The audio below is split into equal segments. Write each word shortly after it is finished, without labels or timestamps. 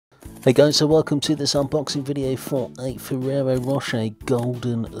Hey guys, so welcome to this unboxing video for a Ferrero Rocher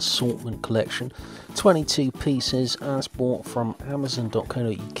Golden Assortment collection. 22 pieces as bought from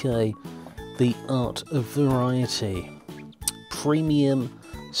Amazon.co.uk. The Art of Variety. Premium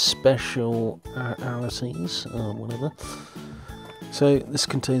specialities, whatever. So this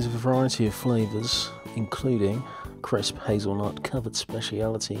contains a variety of flavours, including crisp hazelnut covered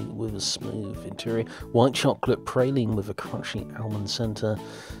speciality with a smooth interior, white chocolate praline with a crunchy almond centre,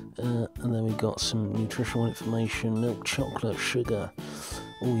 and then we've got some nutritional information, milk chocolate, sugar,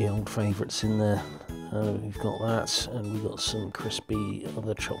 all the old favourites in there. We've got that, and we've got some crispy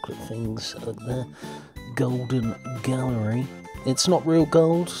other chocolate things up there. Golden Gallery. It's not real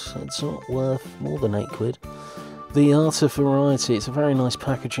gold, it's not worth more than £8. The Art of Variety, it's a very nice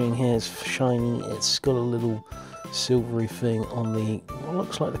packaging here, it's shiny, it's got a little silvery thing on the, what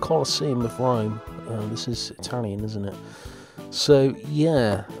looks like the Colosseum of Rome. This is Italian, isn't it? So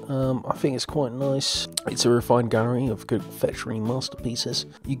yeah, I think it's quite nice. It's a refined gallery of confectionery masterpieces.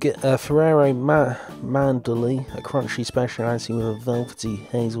 You get a Ferrero Mandorle, a crunchy speciality with a velvety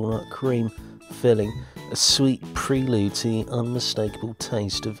hazelnut cream filling, a sweet prelude to the unmistakable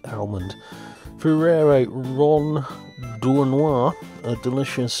taste of almond. Ferrero Rondornois, a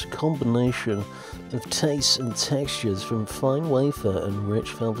delicious combination of tastes and textures, from fine wafer and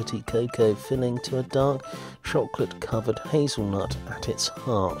rich velvety cocoa filling to a dark chocolate covered hazelnut at its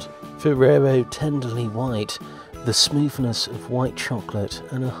heart. Ferrero Tenderly White, the smoothness of white chocolate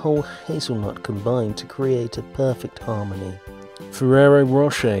and a whole hazelnut combine to create a perfect harmony. Ferrero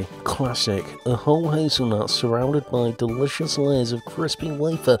Rocher Classic, a whole hazelnut surrounded by delicious layers of crispy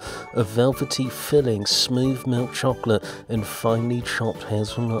wafer, of velvety filling, smooth milk chocolate and finely chopped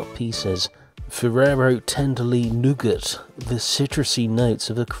hazelnut pieces. Ferrero Tenderly Nougat, the citrusy notes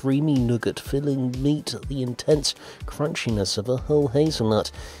of a creamy nougat filling meet the intense crunchiness of a whole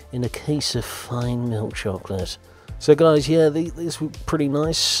hazelnut in a case of fine milk chocolate. So guys, yeah, these were pretty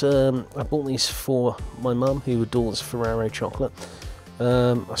nice. I bought these for my mum, who adores Ferrero chocolate.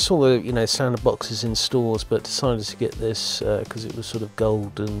 I saw the standard boxes in stores, but decided to get this because it was sort of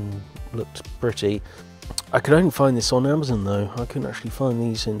gold and looked pretty. I could only find this on Amazon though. I couldn't actually find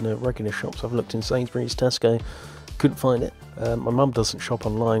these in regular shops. I've looked in Sainsbury's, Tesco, couldn't find it. My mum doesn't shop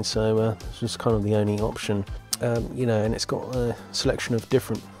online, so this was kind of the only option. And it's got a selection of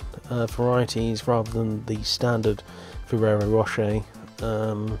different varieties rather than the standard Ferrero Rocher,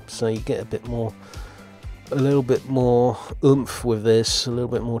 so you get a little bit more oomph with this, a little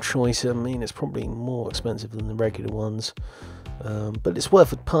bit more choice. I mean, it's probably more expensive than the regular ones, but it's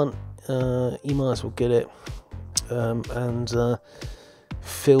worth a punt. You might as well get it and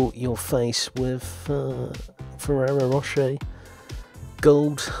fill your face with Ferrero Rocher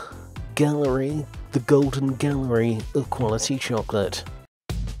Gold Gallery, the Golden Gallery of quality chocolate.